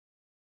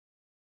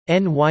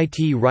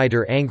NYT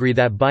writer angry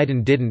that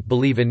Biden didn't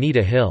believe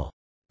Anita Hill.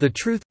 The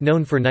Truth,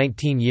 known for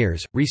 19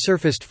 years,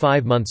 resurfaced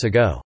 5 months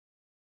ago.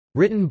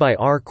 Written by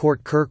R.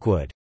 Court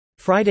Kirkwood.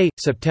 Friday,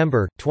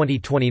 September,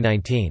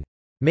 2019.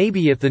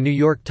 Maybe if the New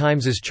York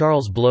Times's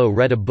Charles Blow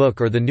read a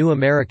book or the New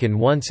American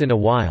once in a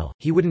while,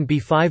 he wouldn't be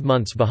 5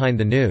 months behind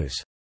the news.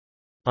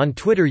 On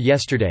Twitter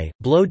yesterday,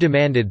 Blow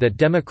demanded that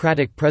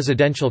Democratic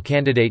presidential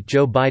candidate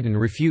Joe Biden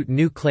refute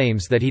new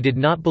claims that he did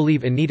not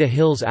believe Anita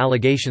Hill's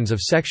allegations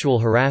of sexual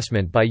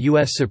harassment by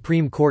U.S.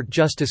 Supreme Court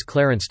Justice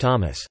Clarence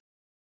Thomas.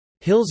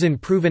 Hill's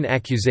unproven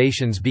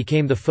accusations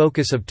became the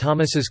focus of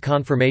Thomas's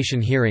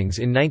confirmation hearings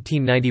in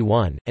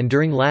 1991, and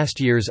during last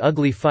year's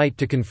ugly fight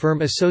to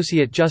confirm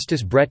Associate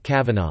Justice Brett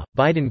Kavanaugh,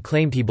 Biden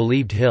claimed he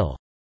believed Hill.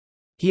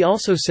 He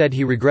also said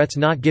he regrets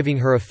not giving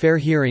her a fair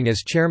hearing as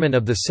chairman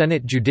of the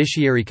Senate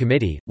Judiciary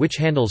Committee, which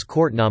handles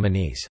court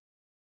nominees.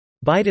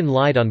 Biden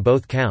lied on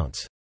both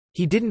counts.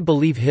 He didn't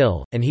believe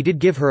Hill, and he did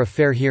give her a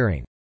fair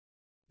hearing.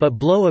 But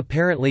Blow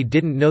apparently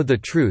didn't know the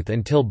truth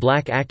until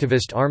black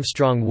activist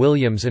Armstrong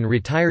Williams and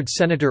retired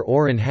Senator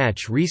Orrin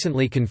Hatch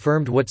recently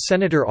confirmed what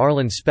Senator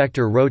Arlen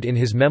Specter wrote in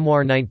his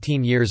memoir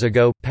 19 years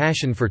ago,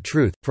 Passion for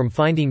Truth, From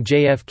Finding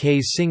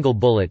JFK's Single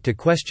Bullet to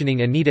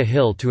Questioning Anita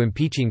Hill to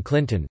Impeaching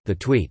Clinton, the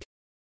tweet.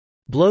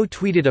 Blow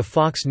tweeted a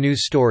Fox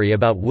News story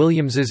about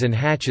Williams's and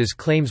Hatch's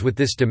claims with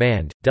this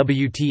demand,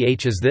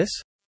 WTH is this?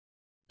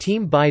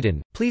 Team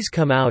Biden, please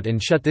come out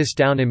and shut this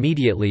down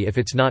immediately if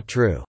it's not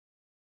true.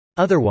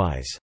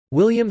 Otherwise.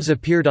 Williams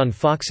appeared on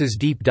Fox's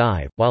Deep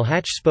Dive, while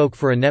Hatch spoke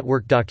for a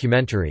network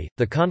documentary,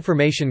 The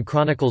Confirmation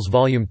Chronicles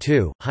Volume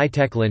 2,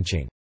 High-Tech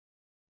Lynching.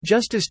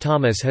 Justice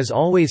Thomas has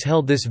always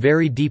held this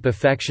very deep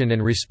affection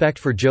and respect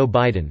for Joe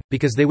Biden,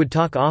 because they would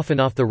talk often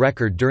off the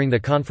record during the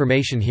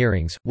confirmation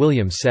hearings,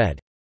 Williams said.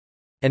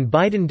 And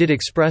Biden did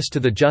express to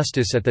the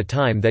justice at the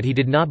time that he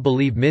did not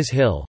believe Ms.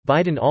 Hill.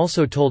 Biden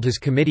also told his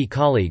committee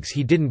colleagues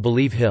he didn't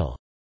believe Hill.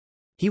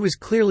 He was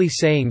clearly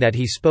saying that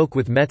he spoke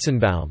with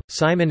Metzenbaum,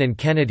 Simon and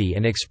Kennedy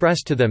and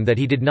expressed to them that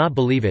he did not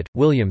believe it,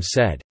 Williams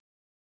said.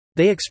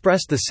 They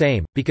expressed the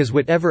same, because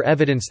whatever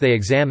evidence they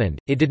examined,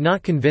 it did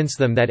not convince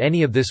them that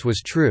any of this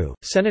was true.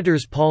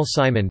 Senators Paul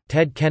Simon,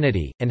 Ted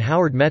Kennedy, and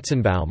Howard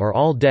Metzenbaum are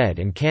all dead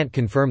and can't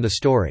confirm the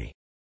story.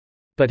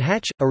 But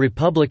Hatch, a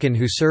Republican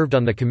who served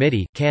on the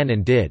committee, can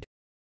and did.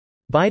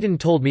 Biden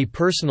told me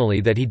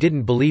personally that he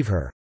didn't believe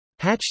her.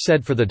 Hatch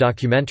said for the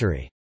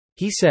documentary.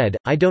 He said,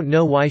 I don't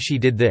know why she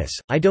did this,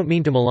 I don't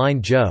mean to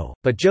malign Joe,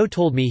 but Joe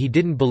told me he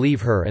didn't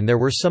believe her and there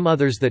were some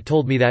others that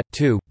told me that,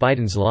 too.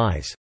 Biden's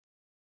lies.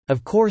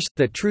 Of course,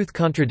 that truth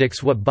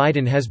contradicts what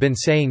Biden has been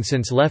saying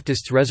since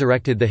leftists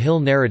resurrected the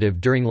Hill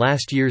narrative during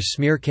last year's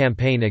smear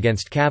campaign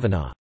against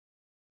Kavanaugh.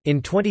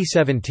 In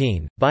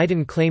 2017,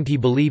 Biden claimed he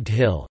believed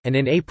Hill, and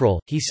in April,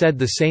 he said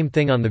the same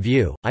thing on The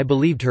View, I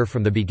believed her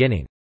from the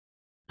beginning.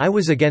 I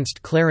was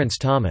against Clarence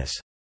Thomas.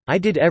 I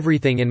did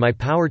everything in my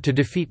power to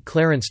defeat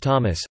Clarence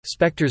Thomas.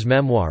 Specter's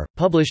memoir,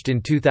 published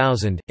in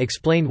 2000,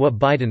 explained what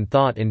Biden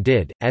thought and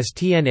did. As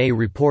TNA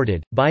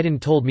reported,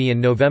 Biden told me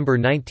in November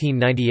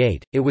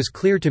 1998, it was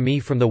clear to me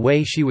from the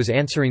way she was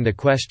answering the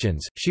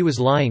questions, she was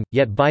lying,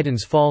 yet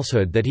Biden's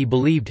falsehood that he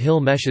believed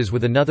Hill meshes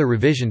with another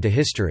revision to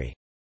history.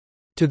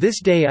 To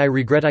this day I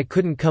regret I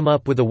couldn't come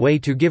up with a way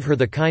to give her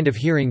the kind of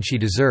hearing she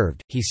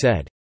deserved, he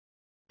said.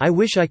 I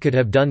wish I could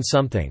have done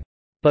something.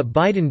 But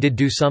Biden did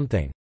do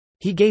something.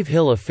 He gave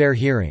Hill a fair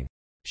hearing.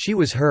 She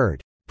was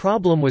heard.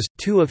 Problem was,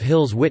 2 of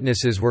Hill's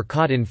witnesses were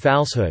caught in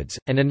falsehoods,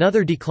 and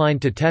another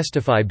declined to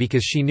testify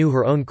because she knew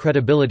her own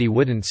credibility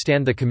wouldn't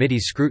stand the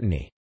committee's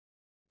scrutiny.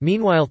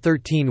 Meanwhile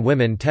 13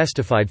 women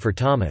testified for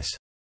Thomas.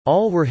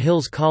 All were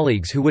Hill's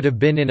colleagues who would have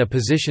been in a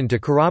position to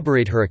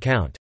corroborate her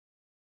account.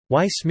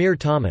 Why smear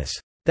Thomas?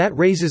 That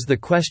raises the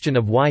question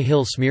of why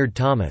Hill smeared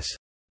Thomas.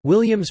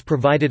 Williams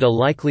provided a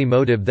likely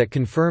motive that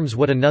confirms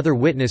what another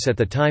witness at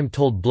the time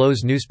told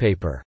Blow's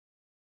newspaper.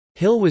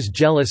 Hill was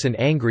jealous and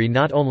angry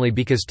not only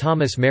because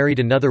Thomas married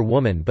another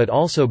woman but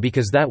also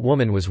because that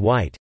woman was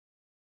white.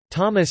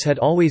 Thomas had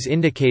always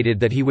indicated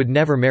that he would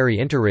never marry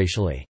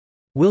interracially.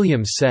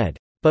 Williams said.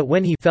 But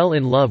when he fell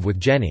in love with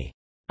Jenny.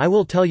 I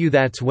will tell you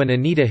that's when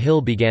Anita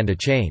Hill began to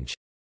change.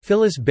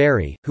 Phyllis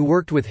Berry, who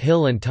worked with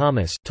Hill and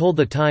Thomas, told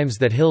The Times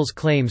that Hill's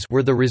claims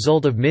were the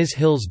result of Ms.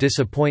 Hill's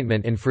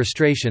disappointment and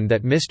frustration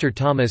that Mr.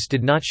 Thomas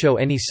did not show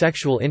any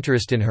sexual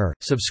interest in her.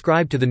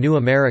 Subscribe to The New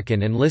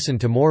American and listen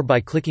to more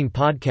by clicking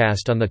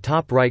podcast on the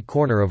top right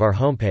corner of our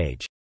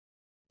homepage.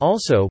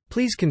 Also,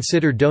 please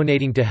consider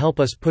donating to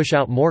help us push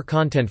out more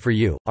content for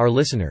you, our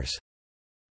listeners.